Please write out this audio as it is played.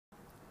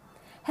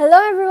Hello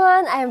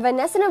everyone, I am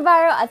Vanessa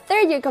Navarro, a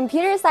third-year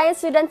computer science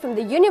student from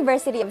the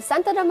University of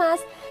Santo Tomas,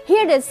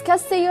 here to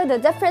discuss to you the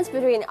difference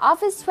between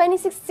Office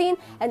 2016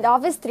 and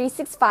Office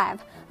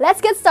 365.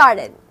 Let's get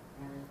started!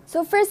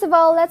 So first of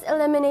all, let's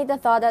eliminate the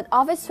thought that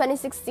Office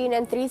 2016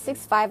 and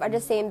 365 are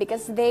the same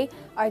because they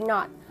are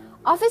not.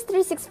 Office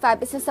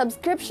 365 is a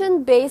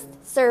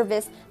subscription-based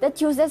service that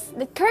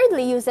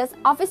currently uses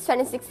Office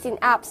 2016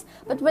 apps,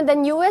 but when the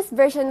newest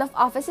version of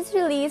Office is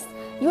released,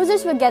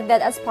 users will get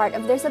that as part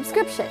of their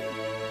subscription.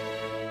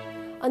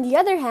 On the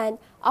other hand,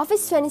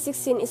 Office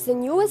 2016 is the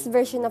newest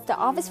version of the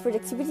Office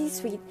Productivity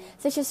Suite,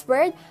 such as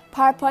Word,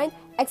 PowerPoint,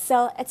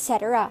 Excel,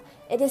 etc.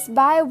 It is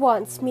buy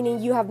once,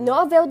 meaning you have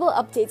no available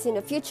updates in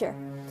the future.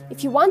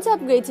 If you want to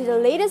upgrade to the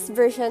latest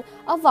version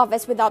of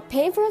Office without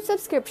paying for a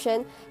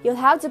subscription, you'll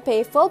have to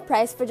pay full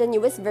price for the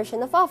newest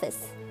version of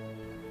Office.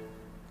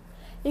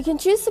 You can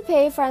choose to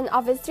pay for an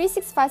Office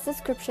 365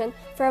 subscription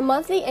for a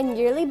monthly and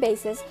yearly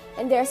basis,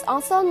 and there's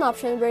also an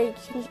option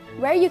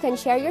where you can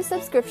share your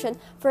subscription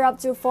for up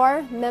to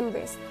 4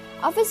 members.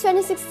 Office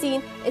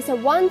 2016 is a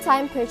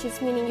one-time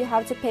purchase, meaning you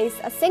have to pay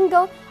a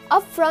single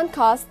upfront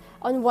cost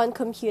on one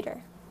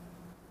computer.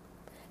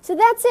 So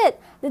that's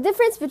it, the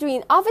difference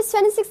between Office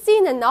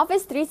 2016 and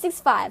Office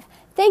 365.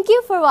 Thank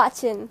you for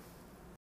watching.